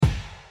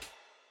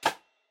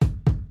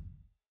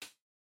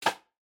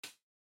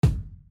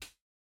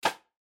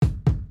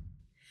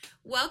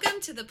Welcome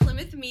to the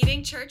Plymouth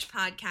Meeting Church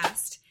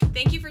podcast.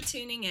 Thank you for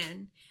tuning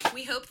in.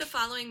 We hope the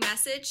following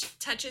message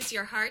touches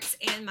your hearts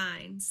and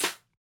minds.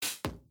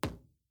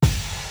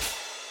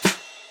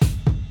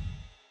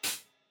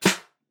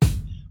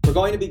 We're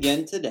going to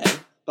begin today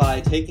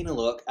by taking a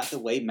look at the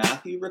way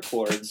Matthew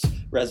records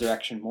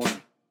resurrection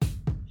morning.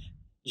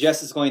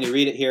 Jess is going to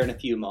read it here in a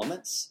few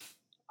moments.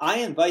 I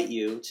invite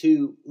you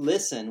to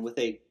listen with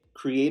a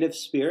creative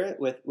spirit,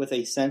 with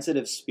a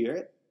sensitive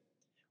spirit.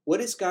 What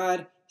is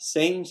God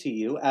saying to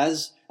you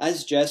as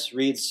Jess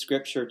reads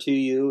scripture to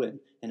you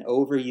and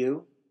over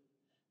you?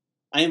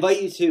 I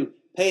invite you to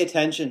pay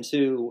attention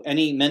to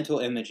any mental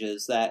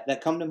images that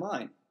come to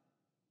mind.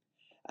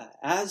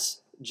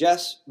 As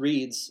Jess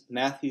reads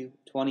Matthew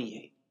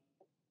 28,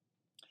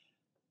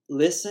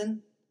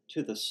 listen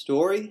to the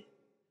story,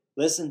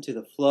 listen to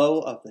the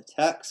flow of the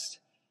text.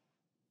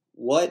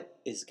 What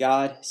is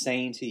God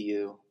saying to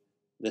you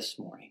this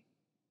morning?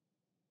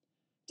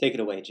 Take it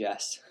away,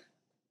 Jess.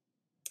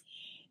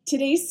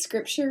 Today's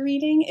scripture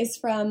reading is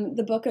from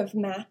the book of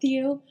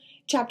Matthew,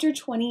 chapter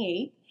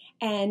 28,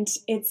 and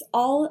it's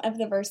all of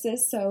the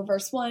verses, so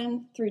verse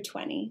 1 through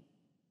 20.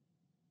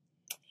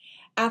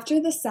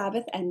 After the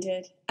Sabbath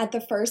ended, at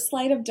the first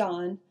light of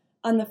dawn,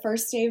 on the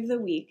first day of the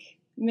week,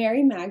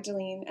 Mary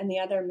Magdalene and the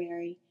other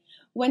Mary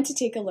went to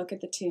take a look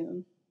at the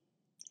tomb.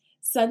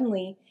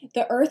 Suddenly,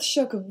 the earth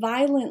shook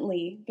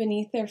violently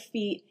beneath their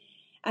feet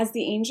as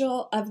the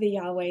angel of the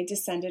Yahweh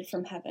descended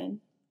from heaven.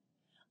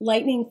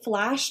 Lightning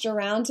flashed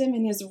around him,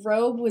 and his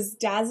robe was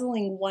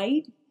dazzling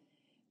white.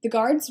 The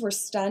guards were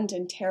stunned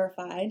and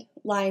terrified,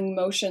 lying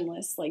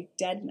motionless like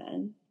dead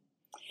men.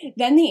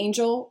 Then the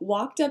angel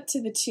walked up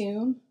to the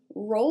tomb,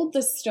 rolled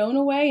the stone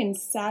away, and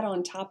sat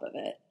on top of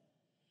it.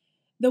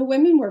 The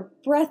women were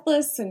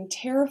breathless and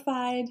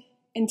terrified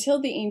until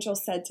the angel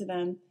said to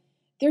them,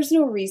 "There's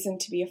no reason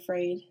to be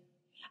afraid.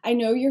 I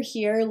know you're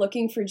here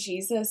looking for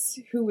Jesus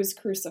who was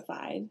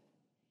crucified.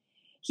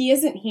 He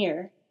isn't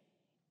here.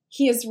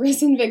 He has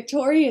risen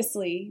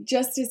victoriously,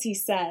 just as he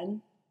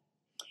said.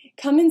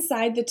 Come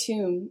inside the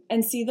tomb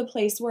and see the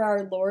place where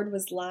our Lord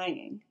was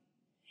lying.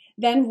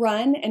 Then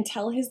run and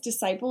tell his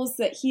disciples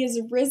that he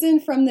is risen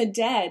from the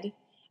dead.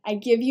 I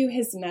give you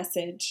his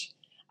message.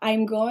 I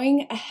am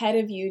going ahead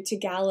of you to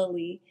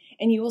Galilee,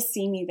 and you will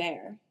see me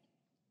there."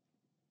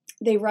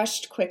 They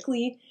rushed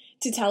quickly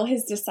to tell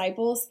his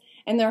disciples,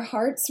 and their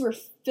hearts were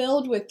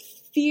filled with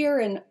fear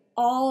and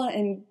awe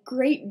and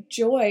great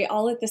joy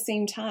all at the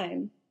same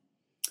time.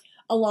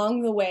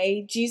 Along the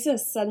way,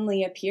 Jesus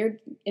suddenly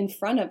appeared in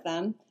front of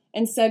them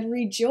and said,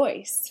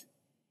 "Rejoice."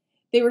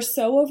 They were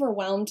so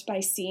overwhelmed by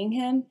seeing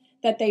him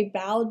that they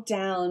bowed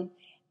down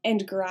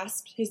and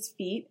grasped his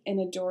feet in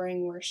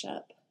adoring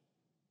worship.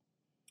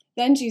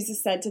 Then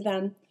Jesus said to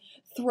them,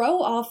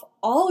 "Throw off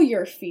all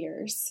your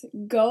fears.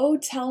 Go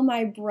tell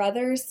my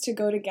brothers to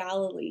go to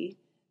Galilee.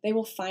 They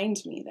will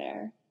find me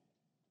there."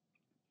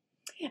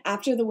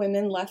 After the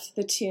women left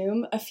the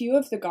tomb, a few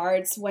of the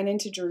guards went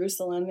into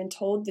Jerusalem and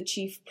told the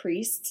chief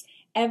priests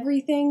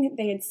everything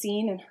they had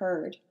seen and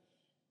heard.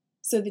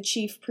 So the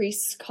chief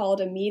priests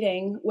called a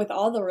meeting with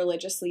all the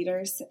religious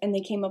leaders, and they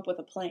came up with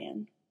a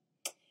plan.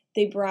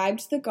 They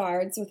bribed the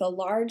guards with a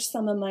large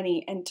sum of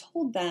money and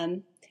told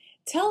them,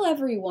 "Tell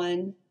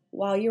everyone,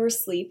 while you're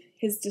asleep,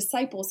 his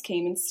disciples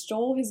came and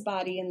stole his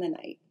body in the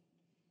night.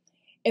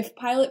 If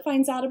Pilate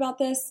finds out about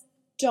this,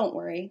 don't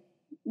worry.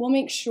 We'll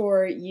make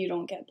sure you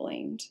don't get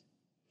blamed."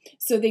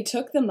 So they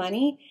took the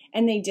money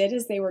and they did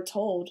as they were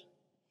told.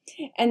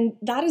 And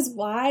that is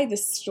why the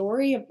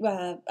story of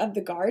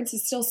the guards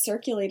is still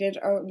circulated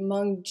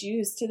among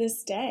Jews to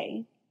this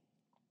day.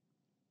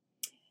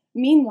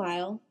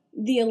 Meanwhile,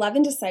 the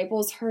 11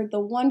 disciples heard the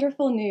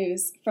wonderful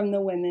news from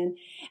the women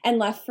and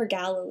left for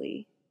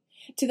Galilee,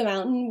 to the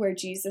mountain where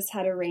Jesus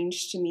had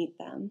arranged to meet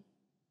them.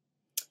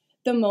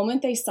 The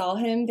moment they saw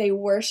him, they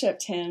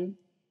worshipped him,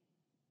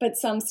 but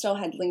some still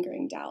had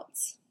lingering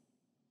doubts.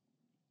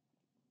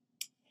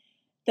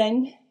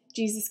 Then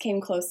Jesus came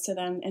close to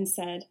them and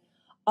said,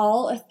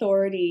 "All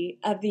authority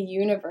of the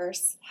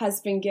universe has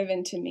been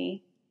given to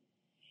me.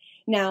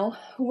 Now,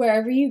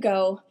 wherever you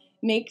go,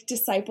 make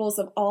disciples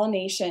of all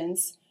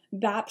nations,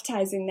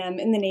 baptizing them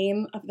in the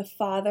name of the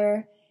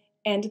Father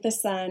and the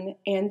Son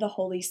and the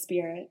Holy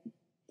Spirit,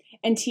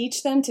 and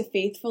teach them to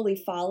faithfully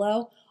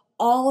follow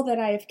all that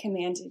I have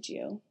commanded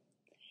you.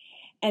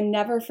 And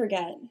never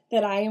forget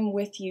that I am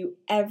with you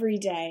every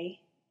day,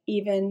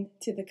 even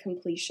to the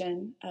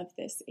completion of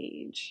this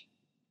age."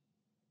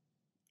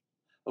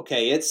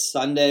 Okay, it's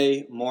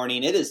Sunday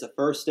morning. It is the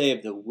first day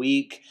of the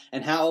week,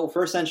 and how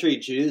first century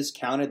Jews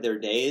counted their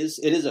days,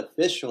 it is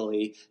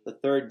officially the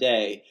third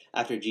day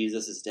after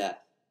Jesus'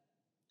 death.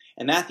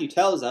 And Matthew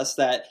tells us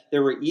that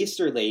there were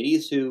Easter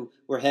ladies who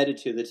were headed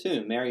to the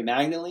tomb. Mary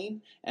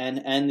Magdalene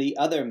and the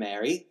other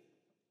Mary,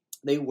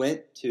 they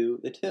went to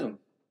the tomb.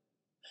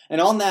 And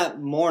on that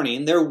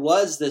morning, there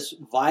was this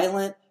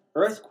violent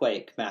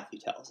earthquake, Matthew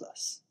tells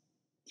us.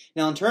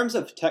 Now, in terms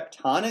of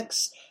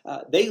tectonics,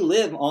 they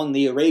live on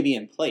the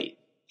Arabian plate.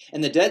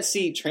 And the Dead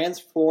Sea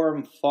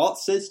transform fault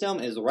system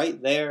is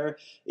right there.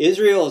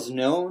 Israel is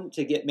known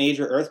to get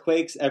major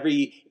earthquakes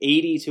every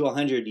 80 to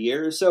 100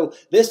 years. So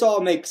this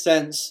all makes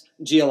sense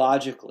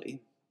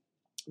geologically.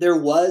 There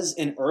was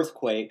an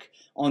earthquake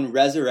on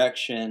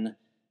Resurrection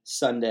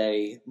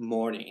Sunday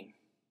morning.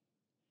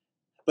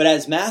 But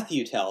as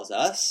Matthew tells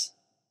us,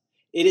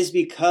 it is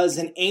because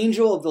an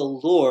angel of the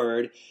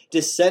Lord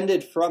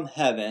descended from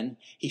heaven.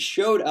 He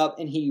showed up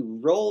and he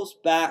rolls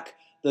back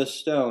the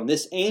stone.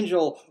 This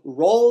angel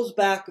rolls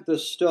back the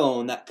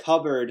stone that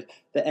covered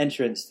the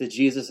entrance to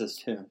Jesus'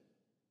 tomb.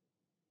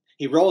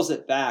 He rolls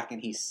it back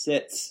and he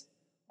sits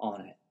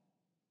on it.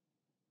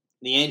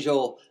 The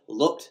angel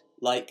looked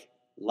like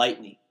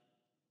lightning.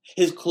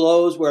 His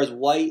clothes were as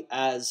white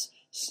as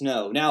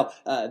snow. Now,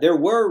 there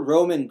were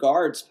Roman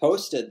guards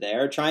posted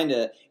there trying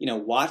to,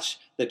 watch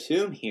the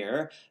tomb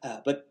here,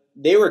 but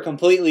they were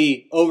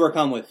completely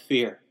overcome with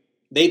fear.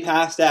 They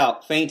passed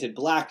out, fainted,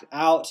 blacked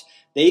out.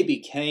 They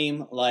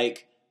became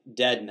like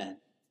dead men.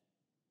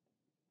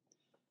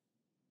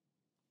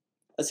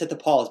 Let's hit the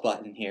pause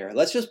button here.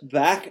 Let's just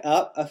back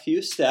up a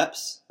few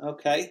steps,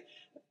 okay?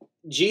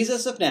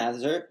 Jesus of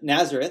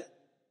Nazareth,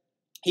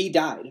 he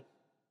died.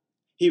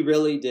 He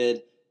really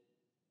did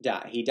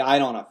die. He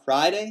died on a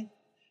Friday,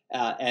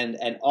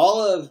 and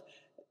all of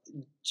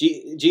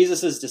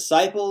Jesus'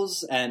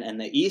 disciples and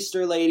the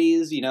Easter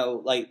ladies,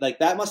 like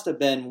that must have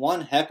been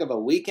one heck of a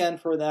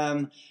weekend for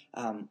them.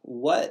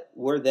 What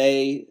were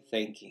they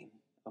thinking?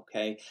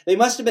 Okay, they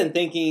must have been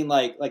thinking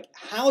like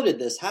how did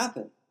this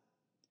happen?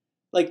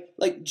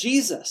 Like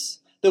Jesus,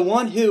 the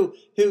one who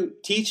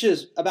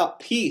teaches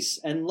about peace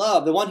and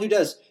love, the one who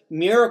does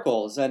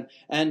miracles, and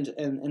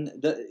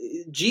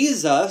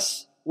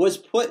Jesus was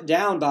put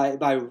down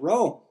by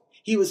Rome.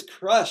 He was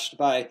crushed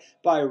by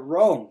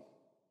Rome.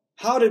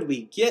 How did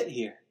we get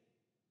here?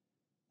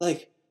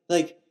 Like,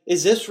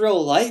 is this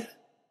real life?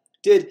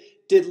 Did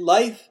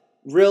life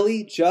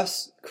really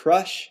just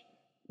crush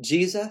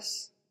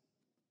Jesus?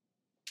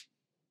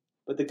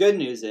 But the good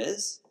news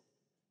is,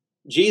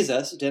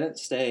 Jesus didn't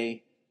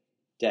stay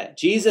dead.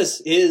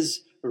 Jesus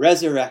is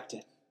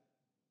resurrected.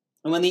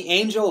 And when the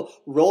angel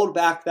rolled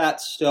back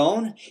that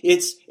stone,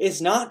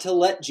 it's not to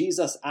let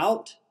Jesus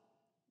out,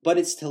 but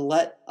it's to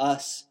let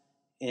us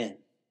in.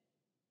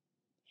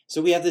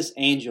 So we have this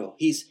angel.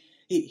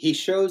 He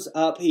shows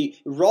up.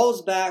 He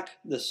rolls back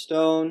the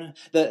stone.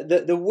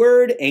 The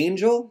word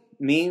angel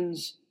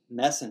means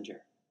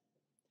messenger.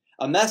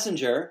 A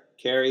messenger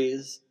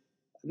carries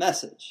a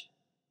message.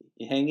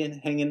 You hang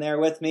in there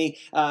with me?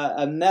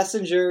 A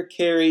messenger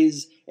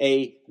carries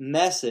a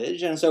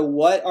message. And so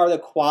what are the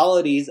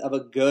qualities of a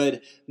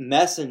good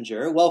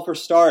messenger? Well, for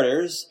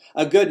starters,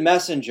 a good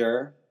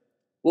messenger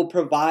will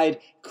provide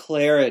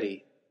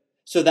clarity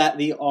so that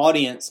the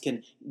audience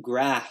can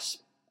grasp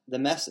the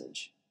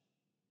message.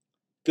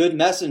 Good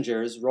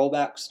messengers roll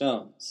back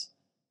stones,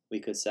 we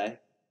could say.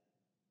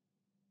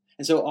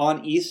 And so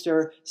on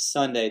Easter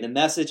Sunday, the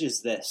message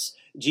is this: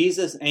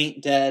 Jesus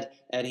ain't dead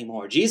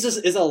anymore. Jesus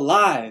is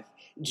alive.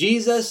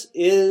 Jesus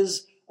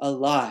is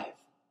alive.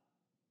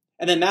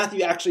 And then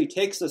Matthew actually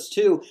takes us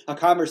to a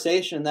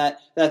conversation that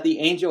the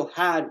angel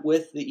had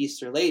with the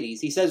Easter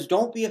ladies. He says,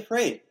 don't be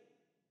afraid.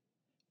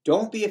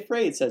 Don't be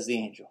afraid, says the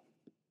angel.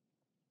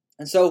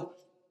 And so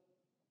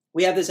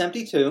we have this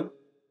empty tomb.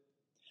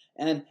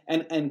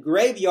 And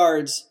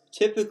graveyards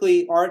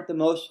typically aren't the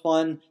most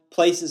fun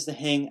places to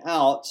hang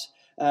out.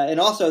 And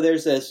also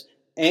there's this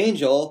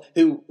angel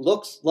who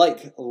looks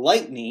like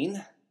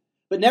lightning.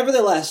 But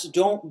nevertheless,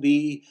 don't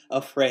be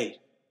afraid.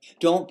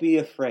 Don't be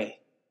afraid.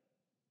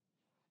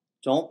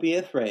 Don't be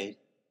afraid,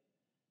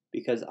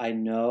 because I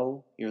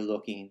know you're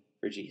looking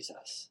for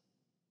Jesus.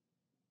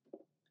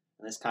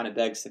 And this kind of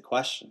begs the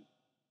question,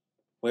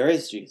 where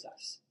is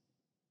Jesus?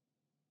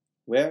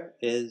 Where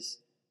is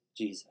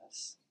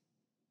Jesus?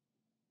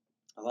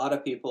 A lot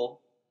of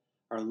people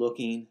are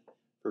looking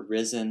for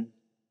risen,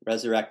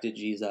 resurrected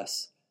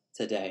Jesus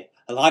today.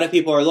 A lot of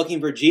people are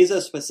looking for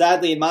Jesus, but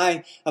sadly, in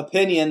my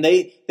opinion,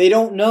 they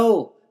don't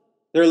know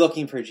they're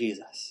looking for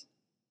Jesus.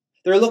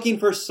 They're looking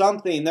for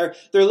something. They're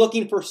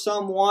looking for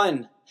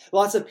someone.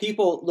 Lots of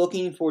people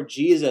looking for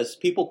Jesus.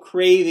 People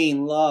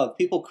craving love.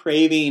 People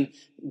craving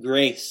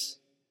grace.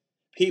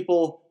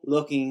 People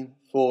looking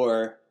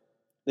for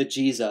the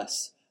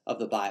Jesus of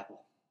the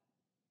Bible.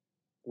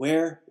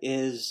 Where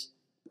is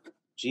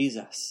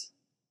Jesus?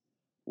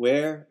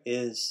 Where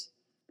is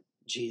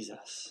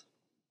Jesus?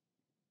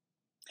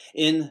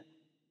 In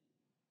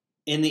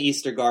the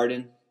Easter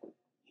garden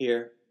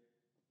here,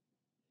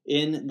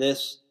 in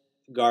this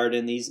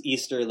garden, these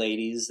Easter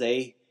ladies,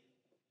 they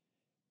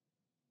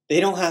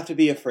don't have to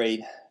be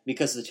afraid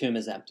because the tomb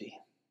is empty.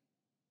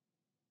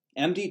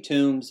 Empty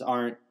tombs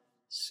aren't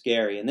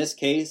scary. In this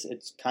case,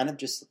 it's kind of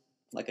just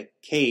like a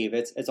cave.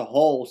 It's a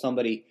hole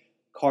somebody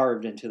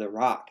carved into the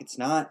rock. It's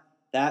not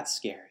that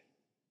scary.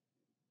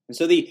 And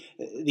so the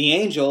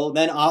angel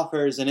then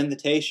offers an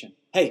invitation.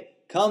 Hey,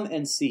 come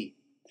and see.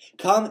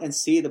 Come and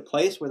see the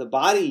place where the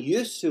body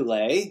used to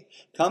lay.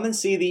 Come and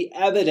see the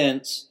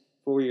evidence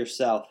for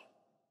yourself.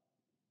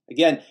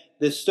 Again,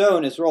 the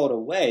stone is rolled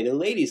away. The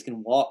ladies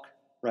can walk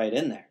right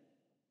in there.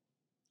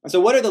 And so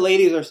what are the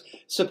ladies are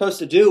supposed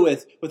to do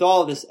with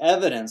all of this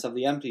evidence of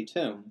the empty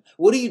tomb?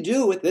 What do you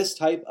do with this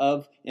type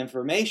of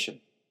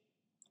information?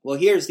 Well,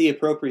 here's the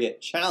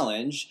appropriate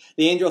challenge.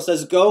 The angel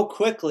says, go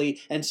quickly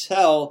and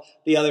tell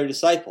the other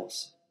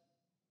disciples.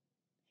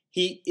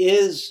 He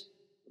is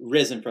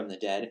risen from the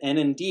dead, and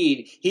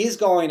indeed, he's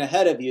going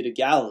ahead of you to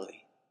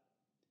Galilee.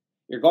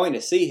 You're going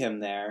to see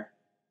him there.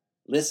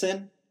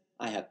 Listen,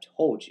 I have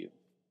told you.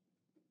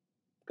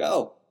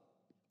 Go.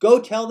 Go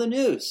tell the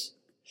news.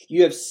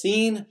 You have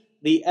seen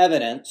the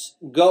evidence.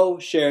 Go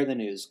share the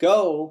news.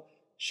 Go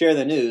share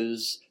the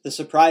news, the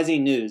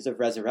surprising news of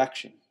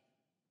resurrection.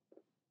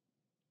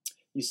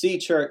 You see,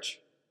 church,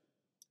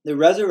 the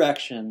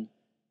resurrection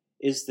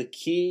is the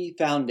key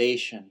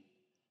foundation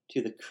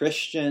to the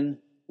Christian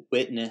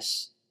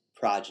witness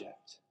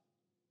project.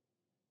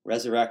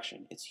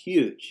 Resurrection. It's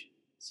huge.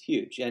 It's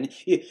huge. And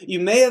you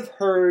may have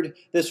heard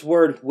this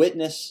word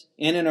witness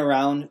in and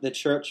around the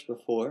church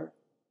before.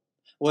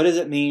 What does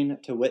it mean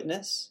to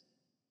witness?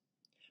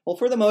 Well,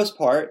 for the most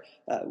part,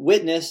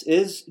 witness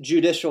is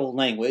judicial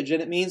language,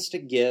 and it means to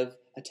give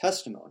a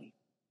testimony.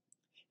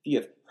 If you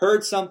have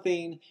heard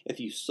something, if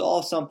you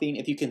saw something,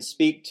 if you can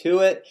speak to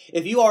it,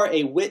 if you are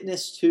a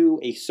witness to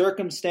a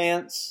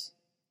circumstance,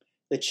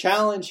 the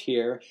challenge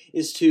here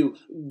is to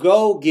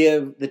go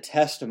give the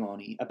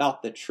testimony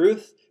about the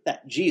truth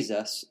that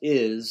Jesus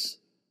is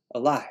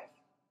alive.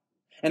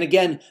 And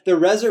again, the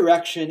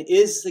resurrection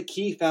is the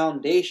key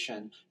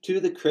foundation to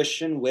the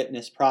Christian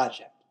witness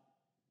project.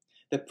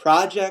 The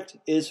project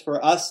is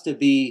for us to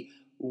be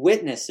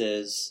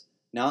witnesses,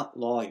 not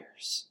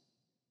lawyers.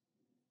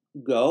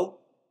 Go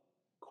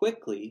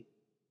quickly,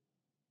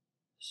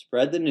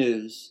 spread the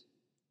news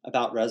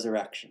about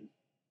resurrection.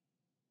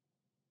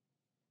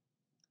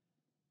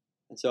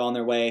 And so on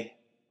their way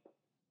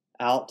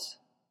out,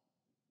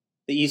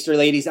 the Easter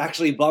ladies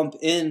actually bump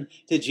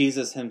into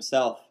Jesus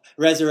himself,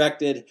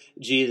 resurrected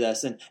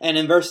Jesus. And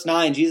in verse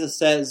 9, Jesus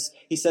says,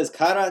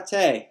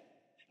 karate,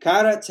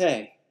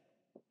 karate,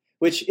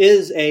 which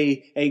is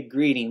a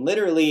greeting.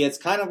 Literally, it's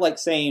kind of like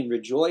saying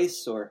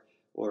rejoice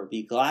or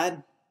be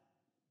glad.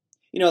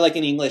 You know, like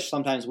in English,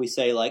 sometimes we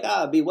say like,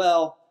 be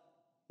well,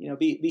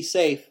 be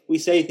safe. We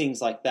say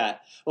things like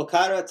that. Well,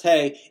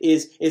 karate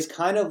is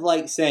kind of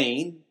like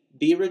saying,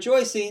 be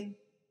rejoicing.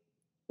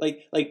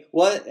 Like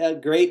what a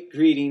great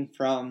greeting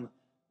from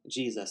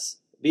Jesus.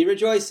 Be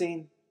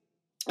rejoicing.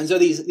 And so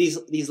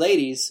these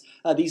ladies,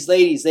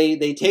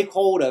 they take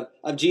hold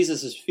of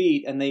Jesus'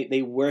 feet and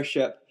they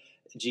worship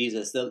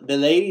Jesus. The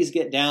ladies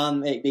get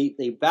down,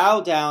 they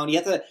bow down.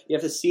 You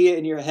have to see it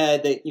in your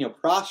head. They,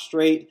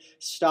 prostrate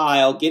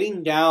style,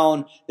 getting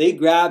down, they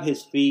grab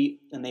his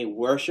feet and they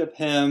worship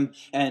him.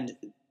 And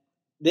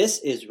this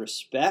is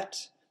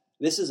respect.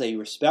 This is a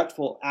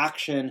respectful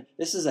action.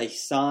 This is a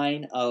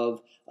sign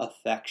of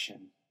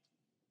affection.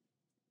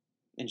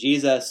 And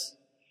Jesus,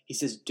 he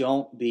says,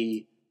 don't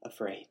be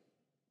afraid.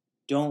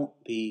 Don't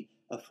be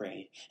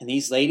afraid. And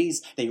these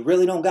ladies, they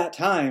really don't got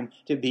time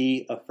to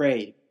be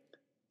afraid.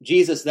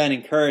 Jesus then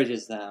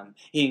encourages them.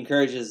 He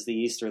encourages the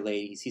Easter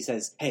ladies. He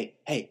says,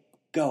 hey,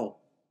 go,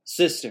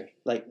 sister,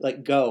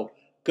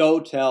 go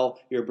tell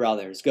your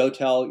brothers, go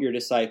tell your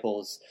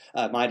disciples,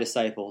 my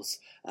disciples,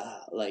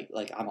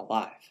 I'm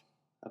alive.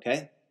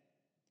 Okay?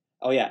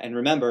 Oh yeah, and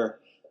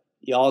remember,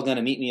 y'all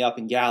gonna meet me up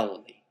in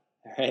Galilee.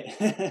 All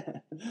right?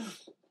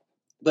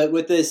 But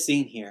with this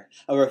scene here,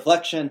 a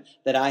reflection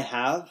that I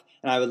have,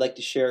 and I would like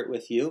to share it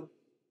with you,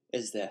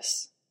 is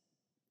this.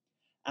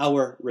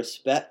 Our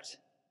respect,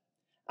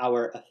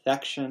 our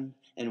affection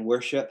and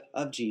worship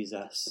of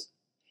Jesus,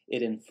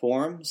 it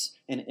informs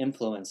and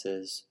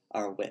influences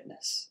our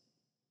witness.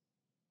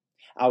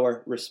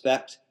 Our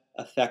respect,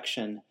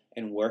 affection,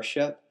 and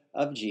worship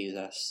of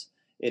Jesus,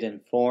 it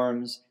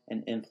informs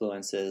and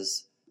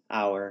influences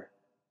our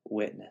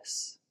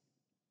witness.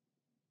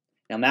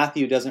 Now,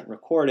 Matthew doesn't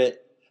record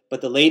it,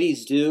 but the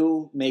ladies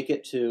do make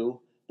it to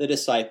the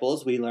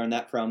disciples. We learn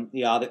that from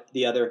the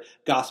other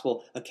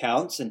gospel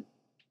accounts. And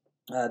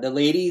the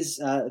ladies,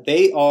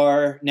 they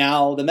are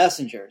now the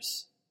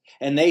messengers.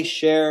 And they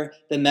share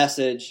the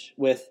message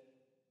with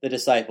the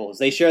disciples.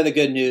 They share the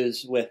good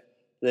news with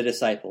the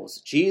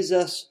disciples.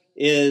 Jesus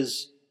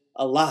is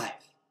alive.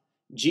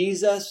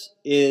 Jesus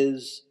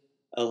is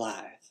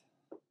alive.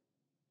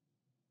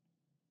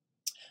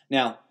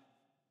 Now,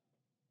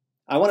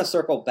 I want to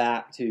circle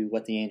back to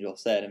what the angel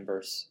said in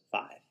verse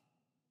 5.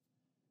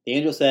 The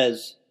angel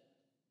says,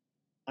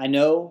 I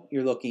know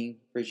you're looking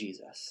for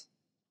Jesus.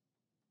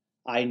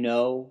 I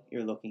know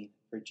you're looking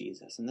for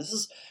Jesus. And this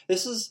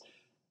is,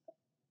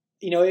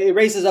 it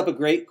raises up a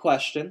great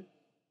question.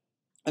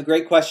 A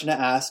great question to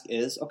ask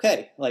is,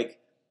 okay,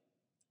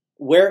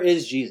 where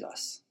is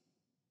Jesus?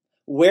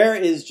 Where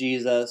is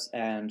Jesus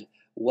and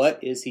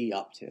what is he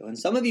up to? And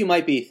some of you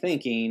might be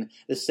thinking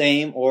the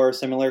same or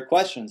similar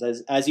questions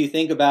as you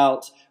think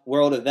about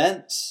world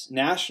events,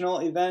 national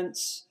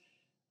events,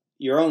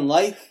 your own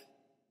life,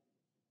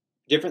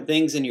 different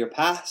things in your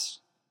past.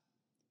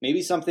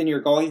 maybe something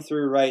you're going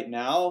through right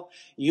now,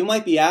 you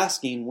might be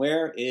asking,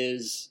 where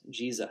is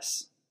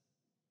Jesus?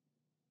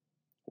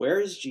 Where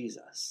is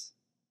Jesus?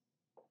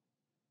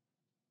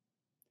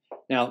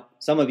 Now,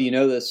 some of you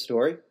know this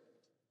story.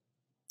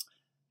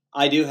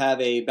 I do have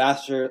a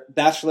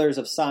bachelor's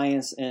of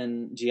science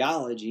in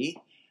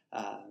geology,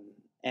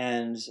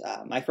 and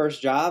my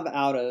first job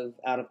out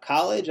of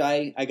college,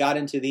 I got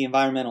into the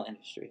environmental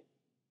industry.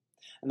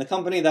 And the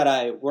company that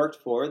I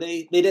worked for,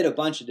 they did a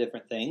bunch of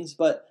different things,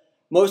 but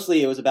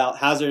mostly it was about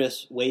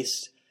hazardous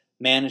waste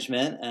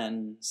management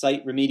and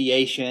site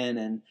remediation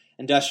and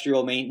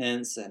industrial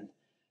maintenance. And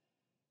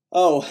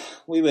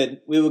we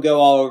would go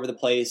all over the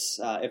place.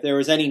 If there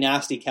was any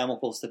nasty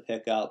chemicals to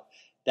pick up,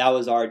 that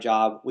was our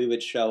job. We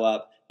would show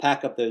up,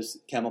 pack up those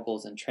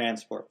chemicals, and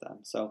transport them.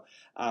 So,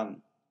 I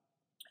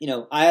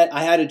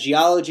had a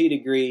geology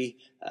degree,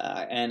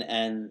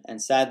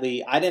 and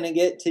sadly, I didn't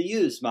get to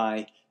use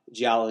my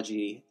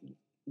geology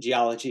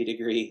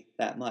degree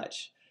that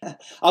much.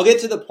 I'll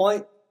get to the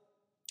point.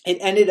 It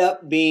ended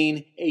up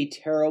being a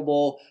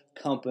terrible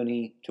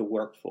company to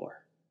work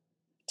for.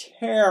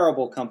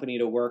 Terrible company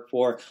to work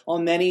for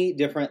on many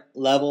different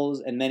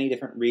levels and many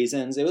different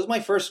reasons. It was my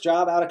first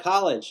job out of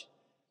college.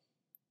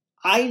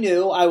 I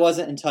knew I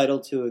wasn't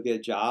entitled to a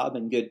good job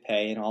and good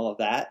pay and all of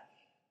that.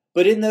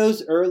 But in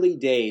those early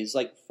days,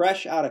 like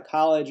fresh out of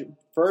college,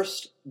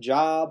 first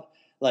job,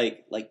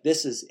 like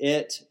this is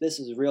it. This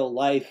is real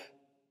life.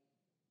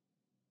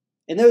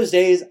 In those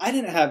days, I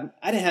didn't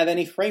have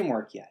any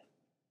framework yet.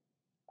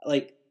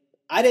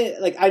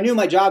 I knew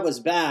my job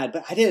was bad,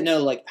 but I didn't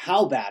know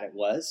how bad it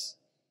was.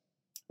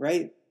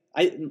 Right?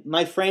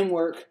 My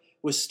framework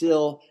was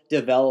still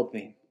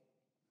developing.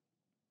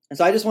 And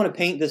so I just want to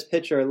paint this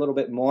picture a little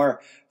bit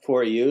more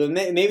for you.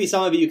 Maybe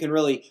some of you can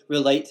really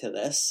relate to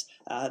this.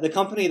 The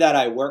company that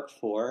I worked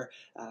for,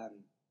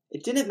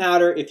 it didn't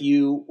matter if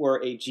you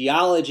were a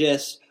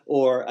geologist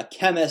or a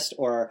chemist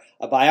or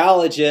a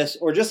biologist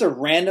or just a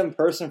random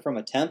person from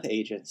a temp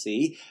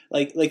agency.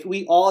 Like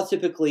we all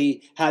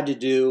typically had to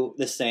do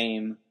the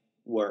same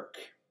work.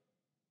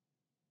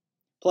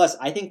 Plus,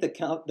 I think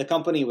the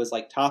company was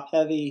top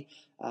heavy.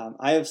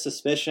 I have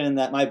suspicion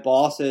that my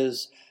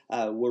bosses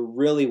were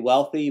really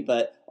wealthy,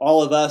 but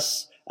all of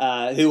us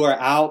who are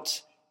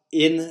out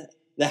in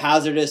the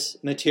hazardous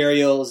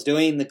materials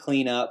doing the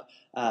cleanup,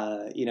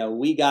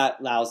 we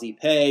got lousy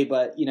pay,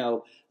 but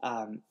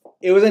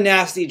it was a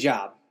nasty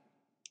job.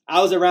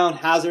 I was around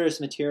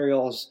hazardous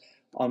materials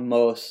on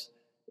most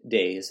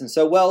days, and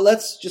so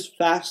let's just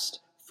fast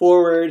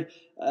forward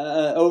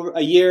over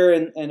a year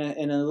and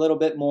a little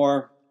bit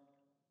more.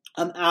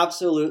 I'm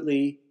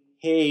absolutely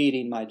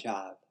hating my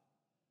job.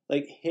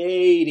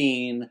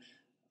 Hating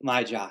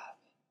my job.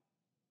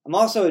 I'm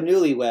also a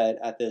newlywed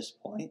at this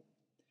point.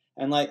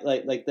 And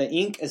the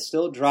ink is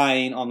still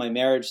drying on my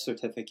marriage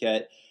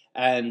certificate,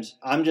 and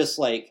I'm just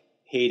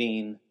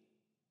hating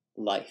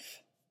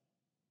life.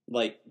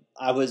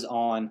 I was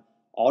on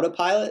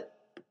autopilot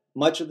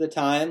much of the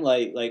time.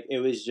 It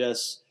was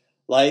just,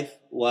 life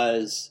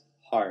was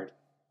hard.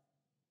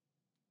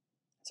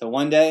 So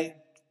one day,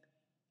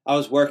 I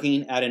was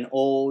working at an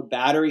old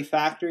battery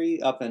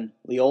factory up in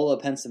Leola,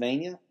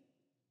 Pennsylvania.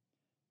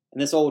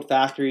 And this old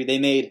factory, they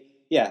made,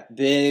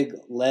 big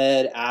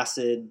lead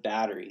acid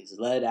batteries.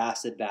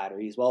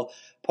 Well,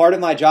 part of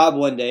my job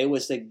one day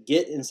was to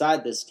get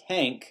inside this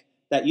tank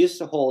that used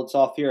to hold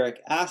sulfuric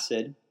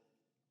acid.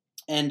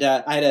 And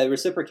I had a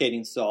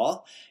reciprocating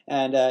saw.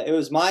 And it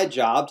was my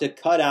job to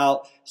cut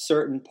out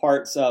certain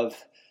parts of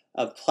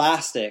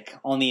plastic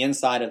on the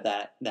inside of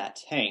that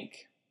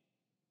tank.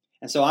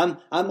 And so I'm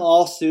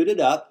all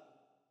suited up.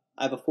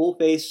 I have a full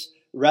face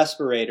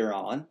respirator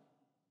on.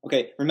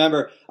 Okay,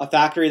 remember, a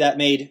factory that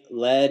made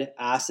lead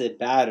acid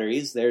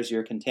batteries, there's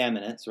your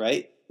contaminants,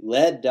 right?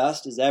 Lead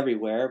dust is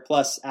everywhere,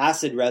 plus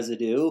acid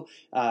residue.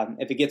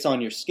 If it gets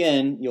on your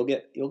skin, you'll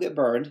get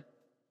burned.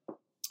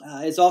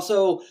 It's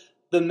also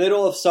the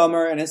middle of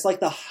summer, and it's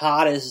the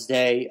hottest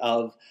day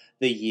of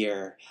the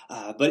year.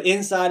 But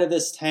inside of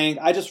this tank,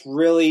 I just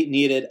really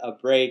needed a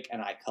break,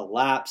 and I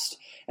collapsed.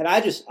 And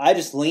I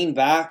just leaned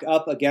back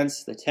up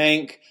against the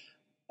tank.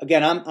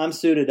 Again, I'm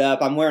suited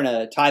up. I'm wearing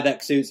a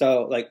Tyvek suit,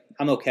 so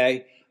I'm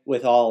okay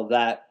with all of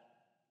that.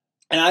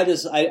 And I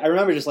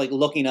remember just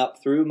looking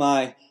up through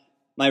my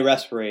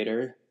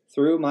respirator,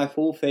 through my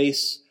full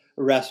face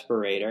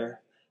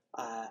respirator,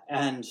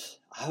 and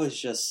I was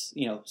just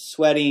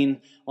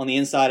sweating on the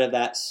inside of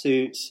that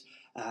suit.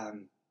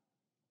 And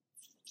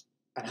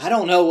I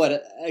don't know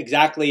what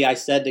exactly I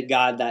said to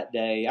God that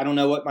day. I don't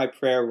know what my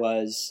prayer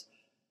was.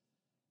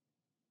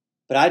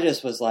 But I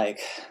just was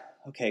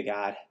okay,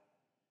 God,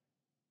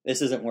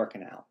 this isn't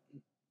working out.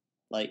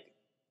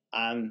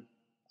 I'm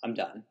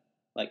done.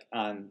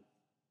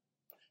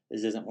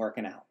 This isn't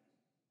working out.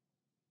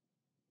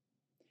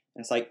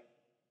 And it's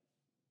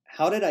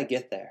how did I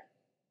get there?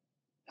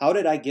 How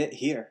did I get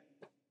here?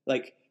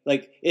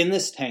 In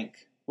this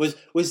tank,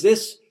 was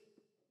this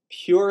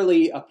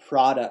purely a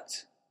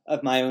product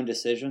of my own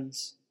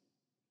decisions?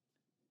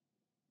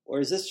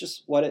 Or is this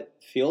just what it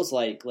feels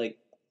like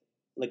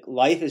like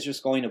life is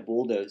just going to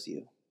bulldoze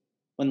you.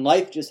 When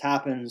life just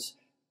happens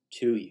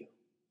to you.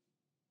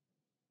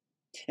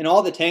 In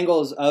all the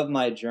tangles of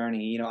my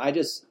journey,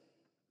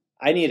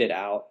 I needed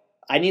out.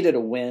 I needed a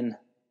win.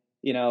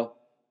 I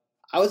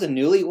was a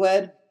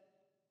newlywed.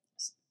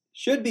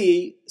 Should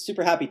be a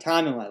super happy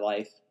time in my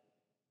life,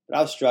 but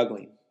I was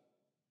struggling.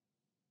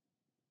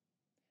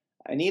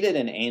 I needed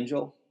an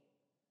angel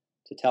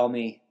to tell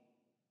me,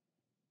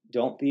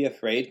 don't be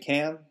afraid,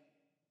 Cam.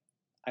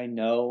 I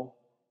know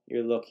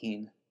you're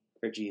looking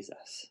for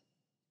Jesus.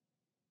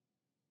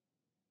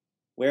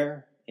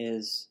 Where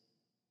is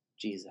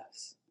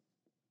Jesus?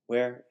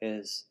 Where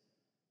is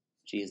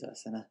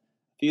Jesus? And a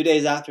few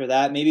days after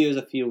that, maybe it was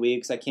a few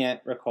weeks, I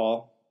can't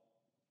recall,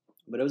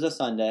 but it was a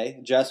Sunday.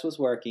 Jess was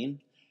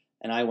working,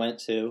 and I went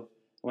to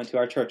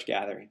our church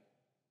gathering.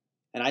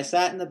 And I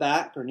sat in the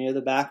back or near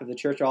the back of the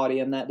church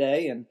auditorium that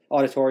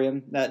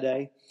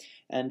day,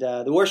 and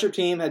the worship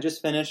team had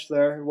just finished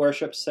their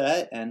worship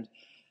set, and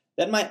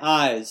then my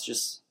eyes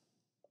just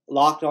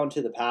locked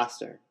onto the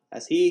pastor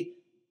as he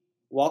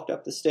walked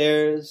up the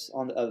stairs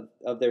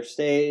of their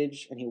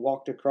stage, and he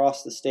walked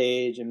across the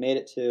stage and made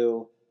it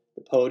to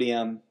the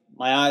podium.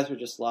 My eyes were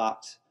just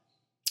locked.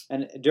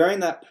 And during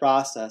that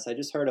process, I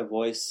just heard a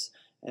voice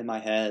in my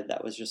head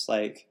that was just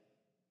like,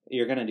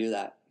 you're going to do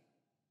that.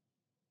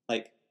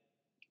 Like,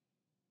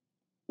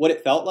 what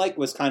it felt like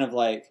was kind of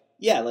like,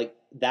 yeah, like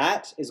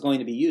that is going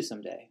to be you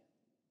someday.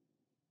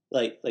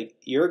 Like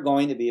you're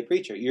going to be a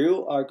preacher.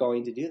 You are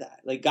going to do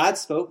that. Like God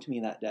spoke to me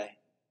that day,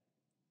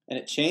 and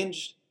it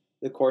changed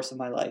the course of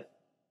my life.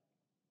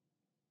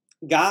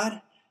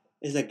 God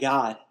is a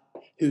God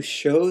who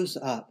shows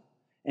up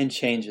and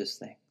changes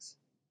things.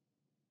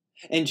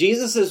 And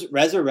Jesus'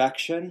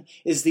 resurrection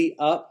is the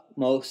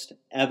utmost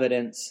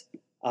evidence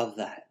of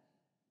that.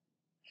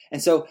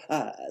 And so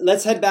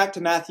let's head back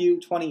to Matthew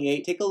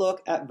 28. Take a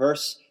look at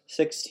verse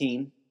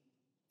 16.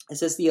 It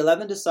says, the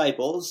 11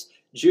 disciples,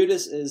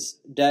 Judas is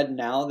dead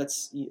now.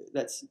 That's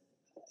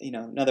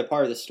another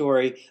part of the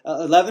story.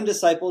 11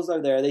 disciples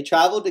are there. They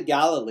traveled to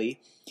Galilee.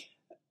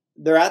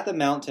 They're at the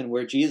mountain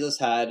where Jesus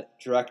had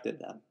directed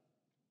them.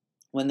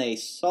 When they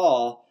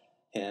saw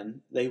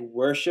him, they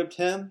worshipped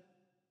him,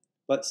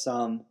 but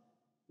some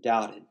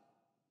doubted.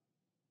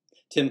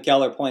 Tim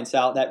Keller points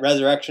out that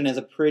resurrection is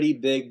a pretty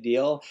big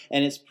deal,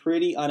 and it's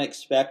pretty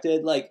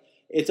unexpected. Like,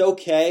 it's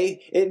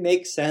okay. It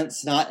makes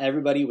sense. Not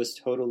everybody was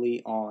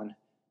totally on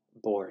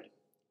board.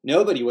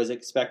 Nobody was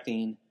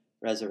expecting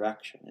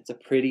resurrection. It's a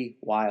pretty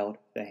wild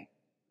thing.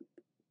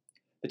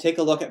 But take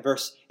a look at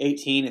verse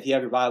 18 if you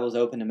have your Bibles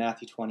open to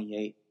Matthew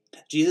 28.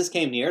 Jesus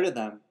came near to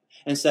them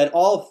and said,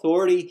 all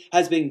authority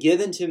has been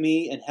given to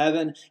me in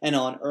heaven and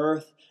on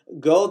earth.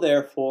 Go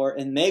therefore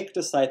and make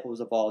disciples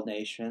of all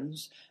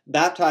nations,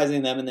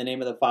 baptizing them in the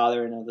name of the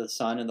Father and of the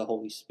Son and the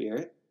Holy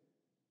Spirit,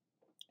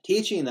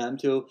 teaching them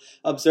to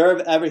observe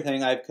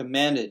everything I have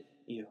commanded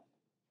you.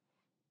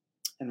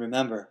 And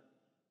remember,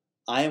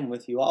 I am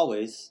with you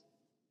always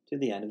to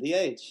the end of the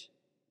age.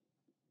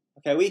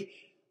 Okay, we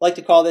like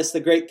to call this the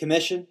Great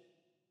Commission.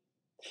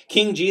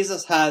 King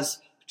Jesus has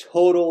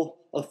total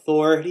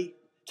authority.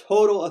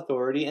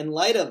 In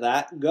light of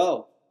that,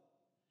 go.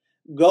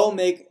 Go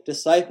make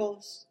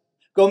disciples.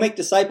 Go make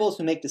disciples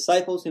who make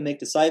disciples who make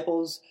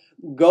disciples.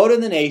 Go to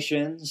the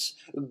nations.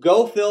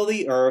 Go fill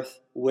the earth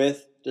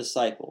with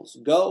disciples.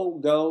 Go,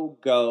 go,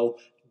 go.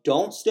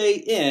 Don't stay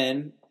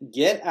in.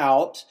 Get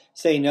out.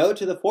 Say no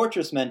to the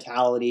fortress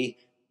mentality.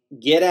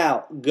 Get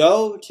out.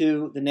 Go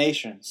to the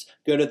nations.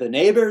 Go to the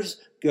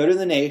neighbors. Go to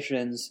the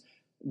nations.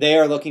 They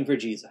are looking for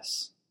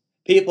Jesus.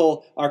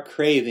 People are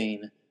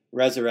craving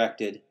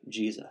resurrected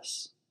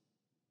Jesus.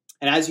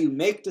 And as you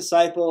make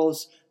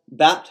disciples,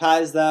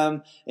 baptize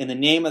them in the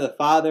name of the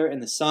Father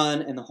and the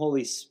Son and the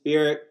Holy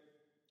Spirit.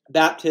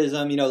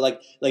 Baptism,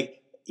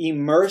 like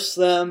immerse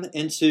them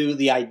into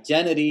the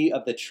identity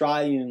of the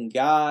triune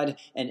God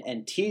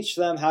and teach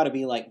them how to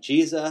be like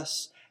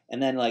Jesus.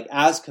 And then like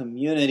as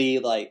community,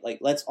 like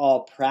let's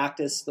all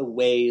practice the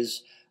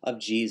ways of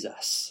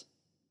Jesus.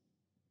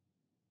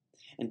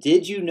 And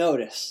did you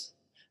notice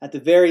at the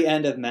very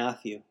end of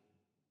Matthew,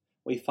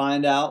 we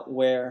find out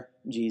where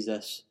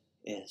Jesus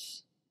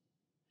is?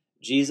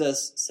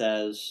 Jesus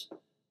says,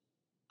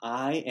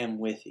 I am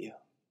with you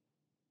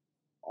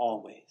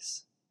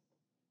always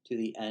to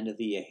the end of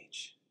the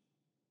age.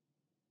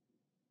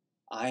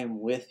 I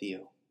am with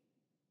you.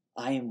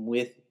 I am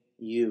with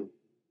you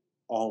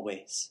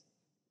always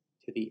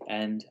to the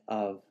end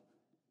of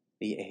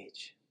the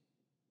age.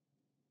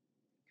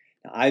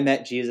 Now, I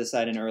met Jesus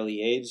at an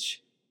early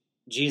age.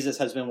 Jesus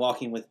has been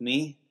walking with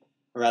me,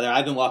 or rather,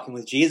 I've been walking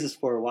with Jesus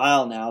for a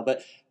while now,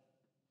 but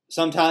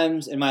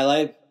sometimes in my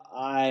life,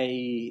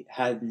 I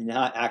had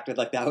not acted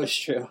like that was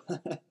true.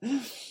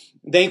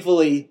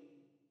 Thankfully,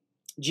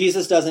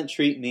 Jesus doesn't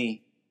treat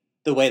me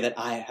the way that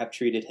I have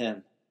treated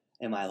him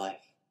in my life.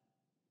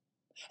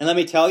 And let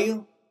me tell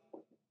you,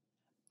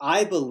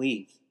 I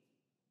believe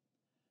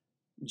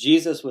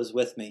Jesus was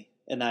with me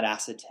in that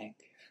acid tank.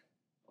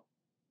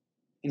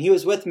 And he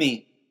was with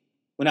me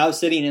when I was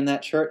sitting in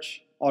that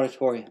church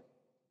auditorium.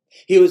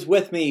 He was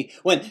with me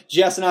when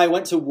Jess and I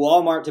went to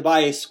Walmart to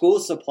buy school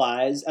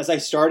supplies as I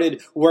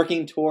started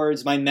working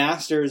towards my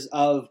Master's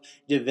of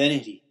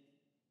Divinity.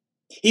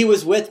 He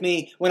was with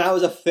me when I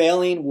was a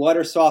failing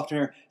water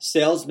softener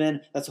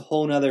salesman. That's a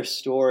whole nother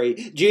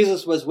story.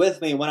 Jesus was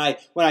with me when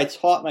I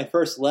taught my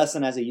first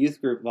lesson as a youth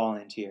group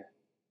volunteer.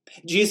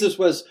 Jesus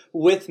was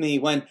with me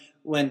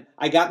when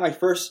I got my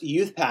first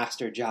youth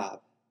pastor job.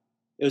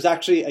 It was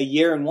actually a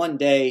year and one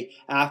day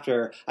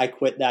after I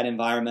quit that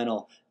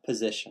environmental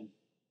position.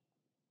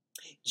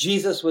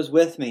 Jesus was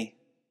with me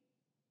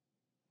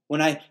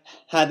when I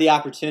had the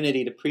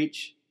opportunity to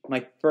preach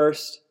my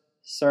first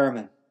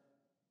sermon.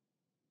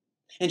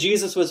 And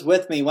Jesus was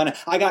with me when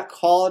I got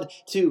called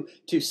to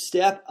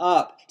step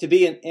up to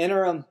be an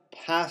interim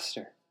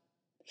pastor.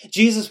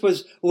 Jesus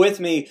was with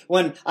me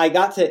when I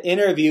got to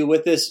interview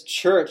with this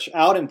church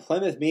out in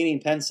Plymouth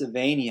Meeting,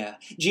 Pennsylvania.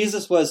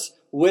 Jesus was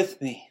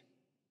with me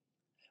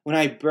when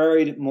I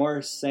buried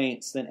more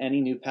saints than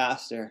any new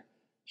pastor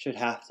should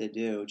have to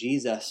do.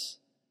 Jesus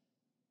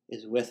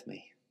is with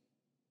me.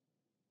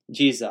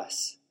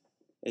 Jesus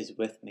is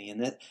with me.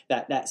 And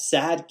that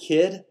sad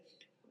kid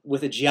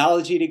with a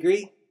geology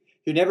degree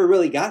who never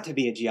really got to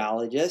be a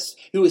geologist,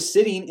 who was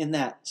sitting in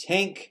that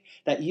tank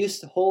that used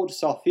to hold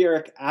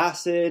sulfuric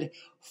acid,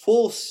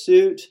 full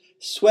suit,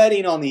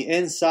 sweating on the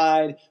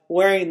inside,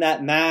 wearing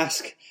that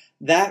mask,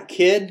 that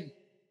kid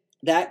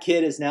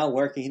is now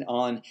working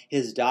on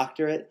his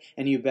doctorate,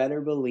 and you better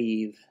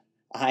believe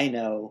I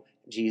know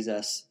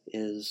Jesus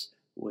is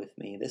with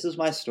me. This is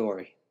my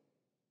story.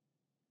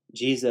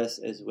 Jesus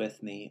is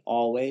with me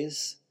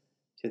always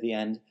to the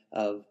end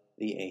of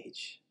the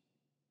age.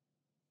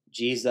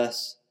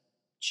 Jesus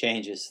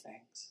changes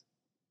things.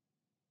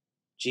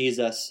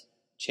 Jesus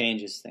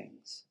changes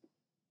things.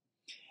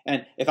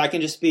 And if I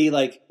can just be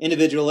like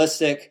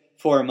individualistic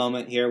for a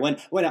moment here,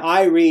 when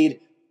I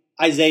read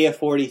Isaiah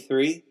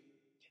 43,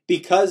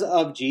 because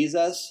of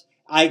Jesus,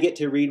 I get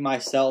to read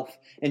myself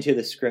into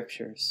the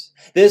scriptures.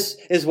 This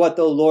is what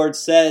the Lord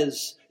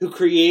says, who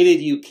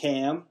created you,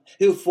 Cam,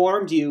 who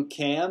formed you,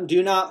 Cam.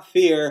 Do not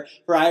fear,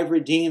 for I have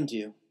redeemed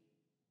you.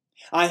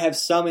 I have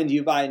summoned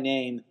you by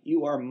name.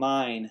 You are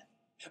mine.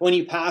 When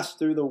you pass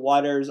through the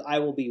waters, I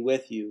will be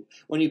with you.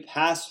 When you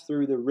pass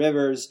through the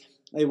rivers,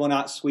 they will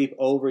not sweep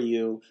over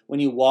you. When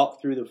you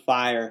walk through the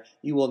fire,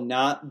 you will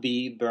not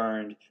be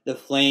burned. The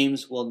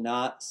flames will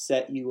not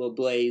set you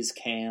ablaze,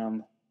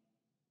 Cam.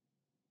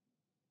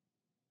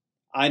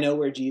 I know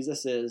where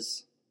Jesus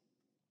is.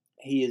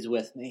 He is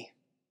with me.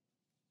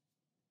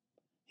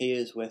 He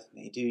is with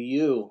me. Do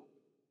you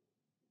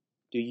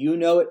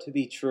know it to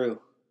be true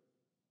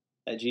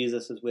that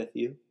Jesus is with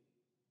you?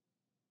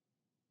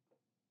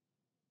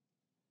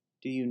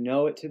 Do you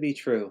know it to be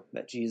true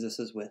that Jesus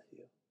is with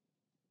you?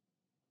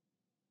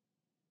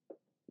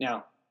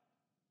 Now,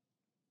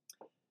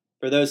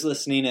 for those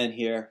listening in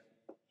here,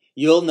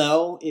 you'll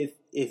know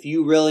if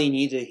you really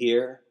need to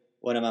hear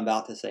what I'm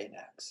about to say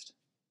next.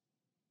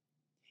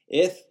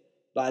 If,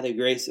 by the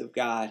grace of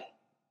God,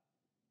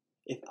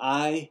 if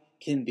I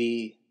can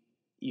be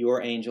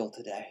your angel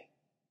today,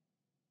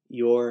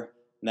 your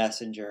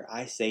messenger,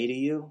 I say to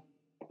you,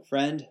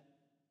 friend,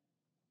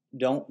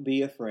 don't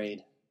be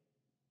afraid.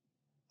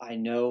 I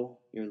know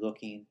you're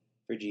looking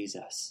for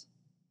Jesus.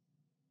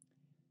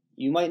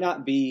 You might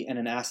not be in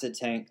an acid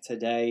tank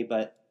today,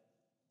 but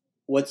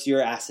what's your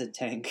acid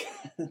tank?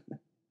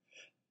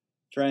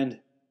 Friend,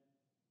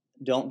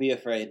 don't be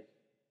afraid.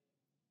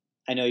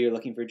 I know you're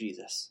looking for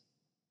Jesus.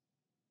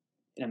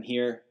 And I'm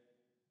here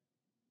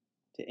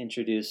to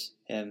introduce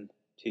him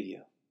to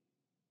you.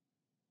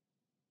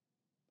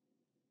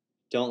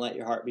 Don't let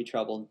your heart be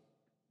troubled.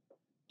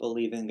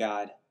 Believe in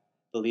God.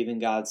 Believe in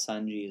God's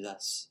Son,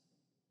 Jesus.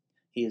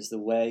 He is the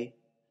way,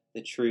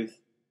 the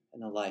truth,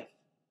 and the life.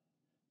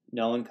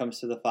 No one comes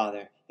to the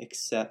Father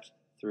except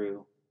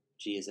through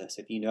Jesus.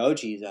 If you know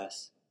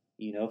Jesus,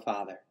 you know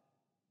Father.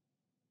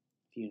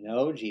 If you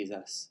know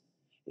Jesus,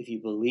 if you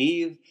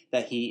believe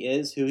that he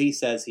is who he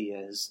says he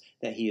is,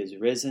 that he is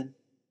risen,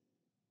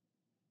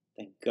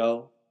 then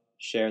go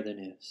share the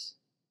news.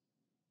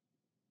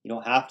 You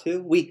don't have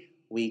to.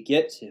 We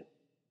get to.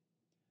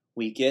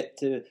 We get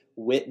to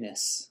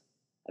witness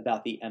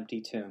about the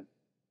empty tomb.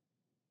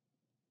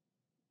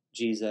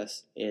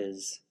 Jesus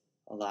is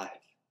alive,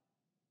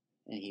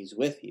 and he's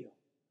with you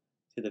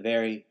to the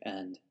very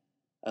end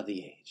of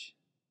the age.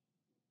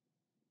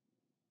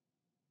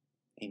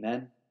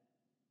 Amen.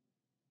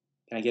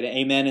 Can I get an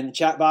amen in the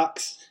chat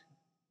box?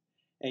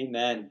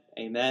 Amen,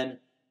 amen,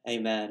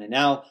 amen. And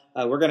now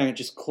we're going to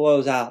just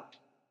close out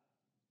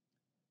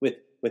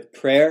with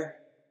prayer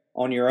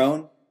on your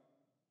own.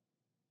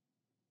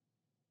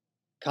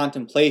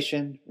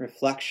 Contemplation,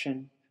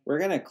 reflection. We're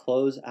going to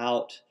close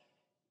out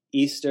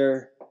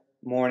Easter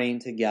morning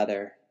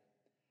together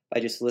by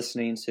just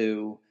listening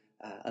to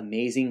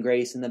Amazing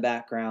Grace in the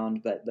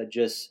background, but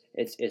just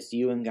it's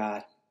you and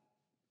God.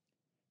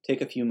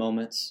 Take a few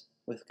moments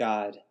with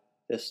God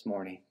this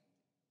morning.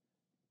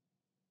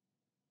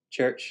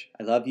 Church,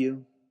 I love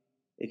you.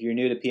 If you're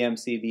new to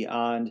PMC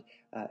Beyond,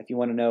 if you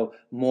want to know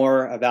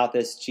more about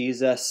this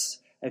Jesus,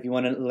 If you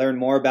want to learn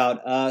more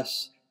about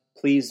us,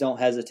 please don't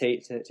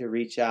hesitate to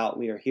reach out.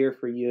 We are here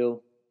for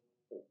you.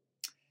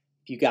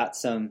 If you got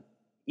some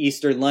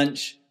Easter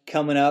lunch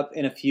coming up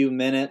in a few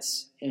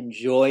minutes,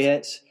 enjoy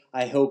it.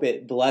 I hope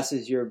it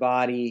blesses your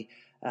body.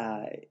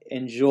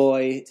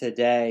 Enjoy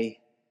today.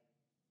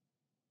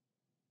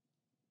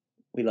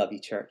 We love you,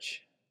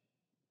 church.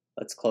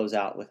 Let's close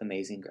out with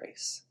Amazing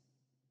Grace.